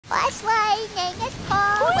What's raining? It's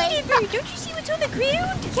pouring. Oliver, don't you see what's on the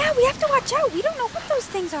ground? Yeah, we have to watch out. We don't know what those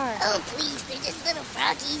things are. Oh, please, they're just little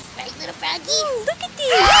froggies, right, little froggies? Oh, look at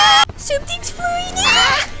these. Something's flying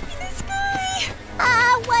in the sky.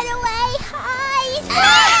 Run away, hide.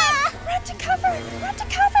 Run to cover, run to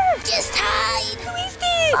cover. Just hide. Who is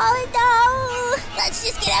this? Oh, no. Let's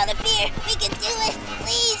just get out of here. We can do it.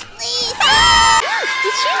 Please, please.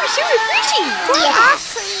 This shower is so refreshing. Yeah,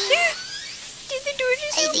 please. Did the door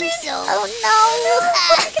just I open? think so. Oh, no.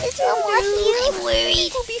 What are we going to do? I'm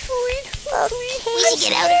worried. We'll be fine. Okay. We should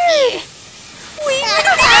get out of here. Wait.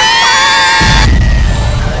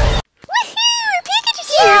 Woohoo! Our package is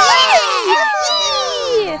here!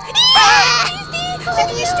 Yeah. What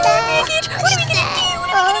is that? What are we gonna do?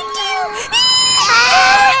 What are we gonna do?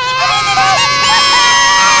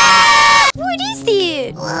 What is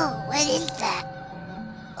this? Whoa, what is that?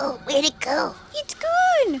 Oh, where'd it go? It's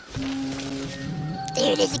gone.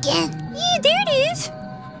 There it is again. Yeah, there it is.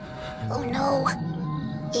 Oh no.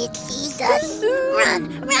 It sees us.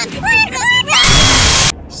 Run, run, run, run,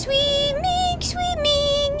 run! Swimming,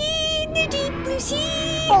 swimming in the deep blue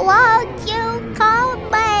sea. Won't you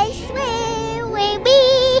come and swim with me?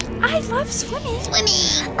 I love swimming.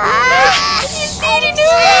 Swimming. I just need to do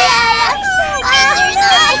it.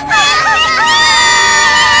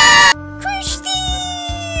 Crush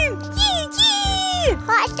them. Yeah, yeah.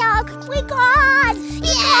 Hot dog, we gone.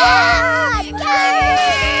 Yeah.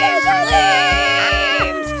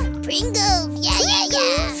 Pringles. Yeah.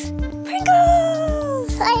 Pringles.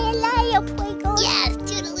 Sayonara, Pringles. Yeah,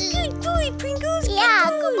 toodaloo. Good boy, Pringles. Yeah,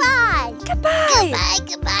 goodbye. Goodbye.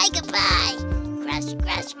 Goodbye. Crush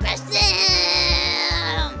them.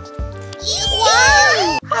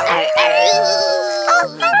 Whoa.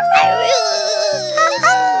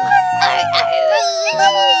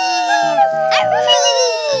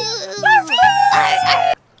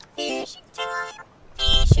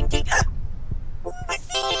 Fishing time. What was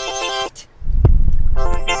it?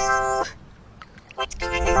 Oh no. What's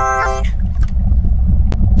going on?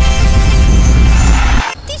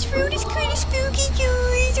 This road is kind of spooky,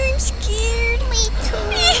 guys. I'm scared. Me too.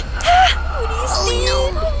 What is Oh this? no.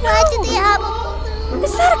 Why did they have a balloon?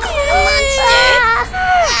 Is that a monster?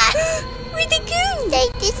 Where'd they go? They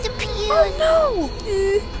disappeared. Oh no.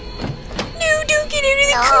 No, don't get out of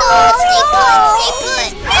the car. No, stay put.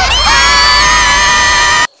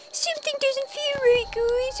 Something doesn't feel right,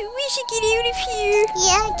 guys. We should get out of here.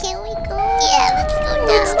 Yeah, can we go? Yeah, let's go now.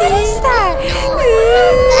 What's that?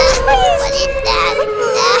 What is that?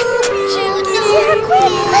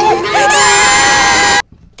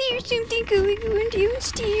 There's something going on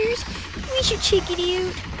downstairs. We should check it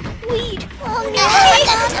out. Wait. Oh no!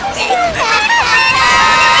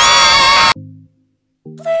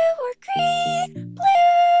 Blue or green?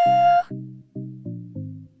 Blue!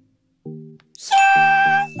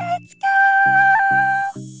 Yeah! Let's go!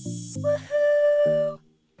 Woohoo!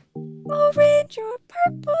 Orange or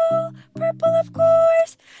purple? Purple, of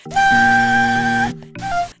course! No!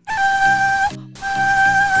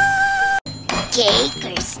 Cake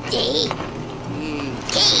or steak?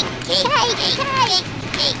 Cake.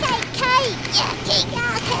 Yeah,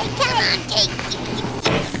 cake. Come on, cake.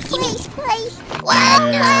 Please. What?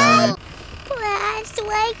 No. Plants,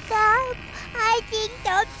 wake up. I think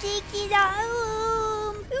something is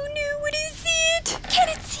home. Oh no, what is it? Can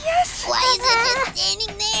it see us? Why is it just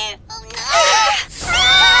standing there? Oh no.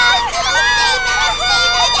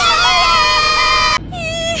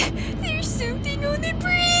 There's something on the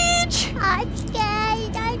bridge. I'm scared.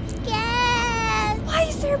 Why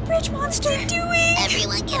is there a bridge monster doing?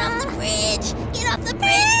 Everyone get off the bridge. Get off the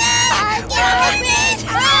bridge now. Get off the bridge.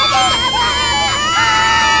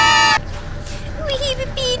 We have a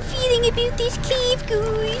bad feeling about this cave,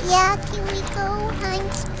 guys. Yeah, can we go? I'm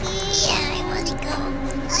scared. Yeah, I want to go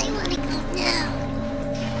now.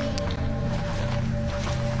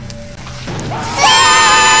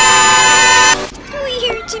 We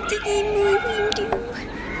heard something in my window.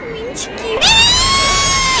 I'm scared.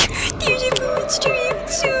 There's a monster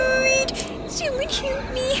outside. Someone help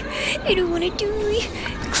me. I don't want to die.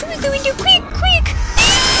 Close the window, quick!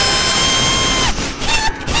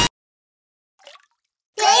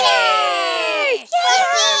 Later!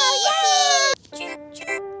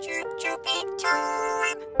 Chooping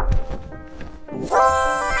time!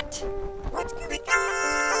 What? What's going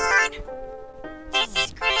on? This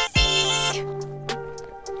is crazy!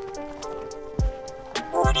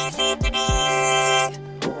 What is happening?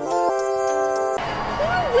 Oh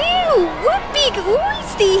wow! What big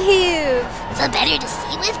eyes they have! The better to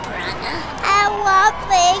see with, Piranha. I want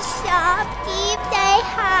big shop deep they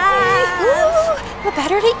have. Ooh, the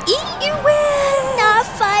better to eat you with! Not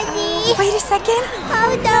fun Wait a second.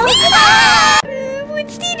 Oh no!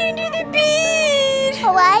 What's that under the bed?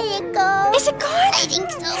 Where'd it go? Is it gone? I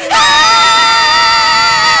think so.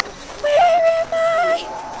 Where am I?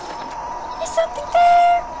 Is something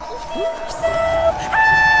there? There's some.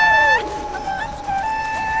 A monster!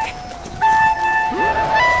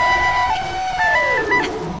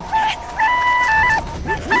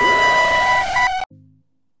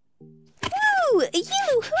 Ooh, a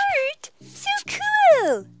yellow heart! So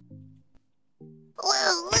cool!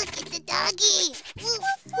 Whoa, look, it's a doggy. Woof,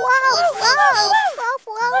 Whoa, whoa, woof,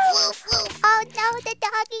 woof, woof. Oh no, the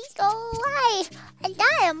doggies go away. And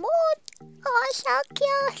I am old. Oh, so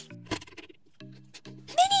cute.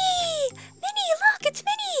 Minnie! Minnie, look, it's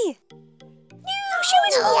Minnie! No, she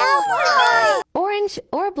was No. Orange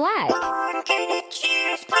or black? I'm gonna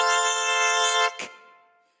choose black!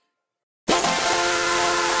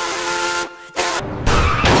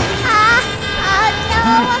 Oh no,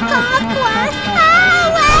 a cockroach. Oh,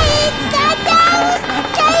 wait, no.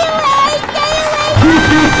 Stay away, stay away.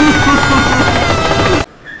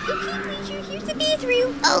 Here's the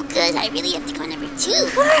bathroom. Oh, good. I really have to go number 2.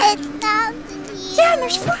 It's not me. Yeah, and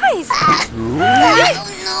there's flies. Oh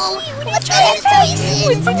no. What's in the toilet?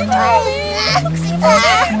 What's in the toilet? Looks evil. What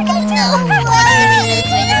are we gonna do?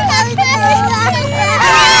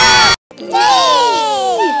 No.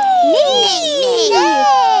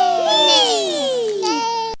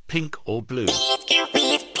 Pink or blue? Let's go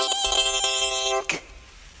with pink.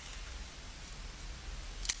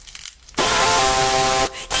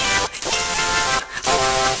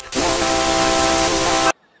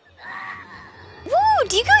 Woo,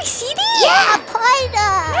 do you guys see these? Yeah,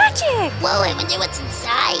 pointer. Magic. Whoa, I wonder what's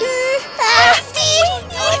inside.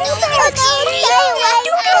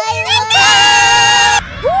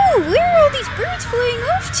 Woo, where are all these birds flying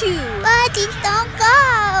off to? Buddies, don't go.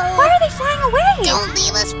 Why are they flying away? Don't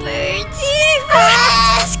leave us, birds.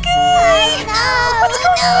 What's Oh no. What's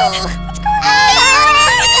going on? What's going on?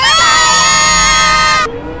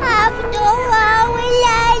 After all, will I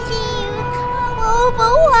leave? Oh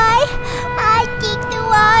boy, I think the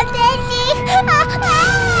water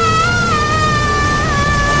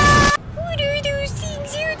What are those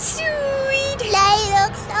things outside? They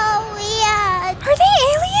look so weird. Are they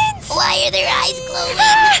aliens? Why are their eyes glowing?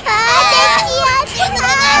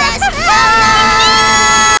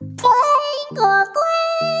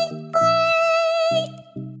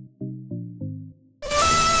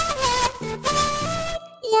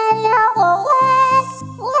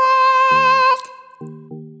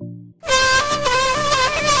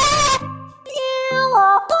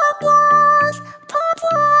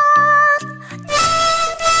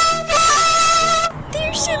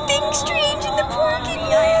 There's something strange in the parking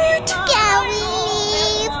lot. Can we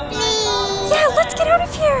leave, please? Yeah, let's get out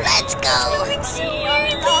of here. Let's go. Moving so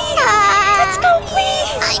weirdly. Let's go,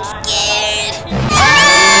 please. I'm scared.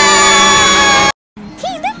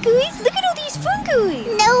 Hey, look, guys. Look at all these fungi.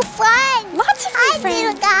 No fun. Lots of Hi, new friends.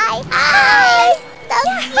 little guy. Hi. So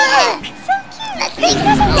cute. So cute. Let's take it.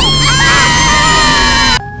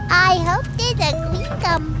 I hope there's a green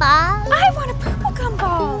gumball. I want a purple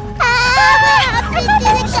gumball. Stay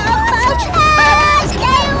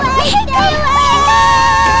away, stay away.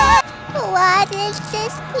 What is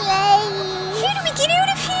this place? How do we get out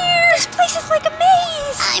of here? This place is like a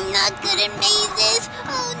maze. I'm not good at mazes.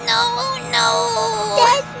 Oh no, oh no.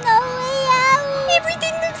 There's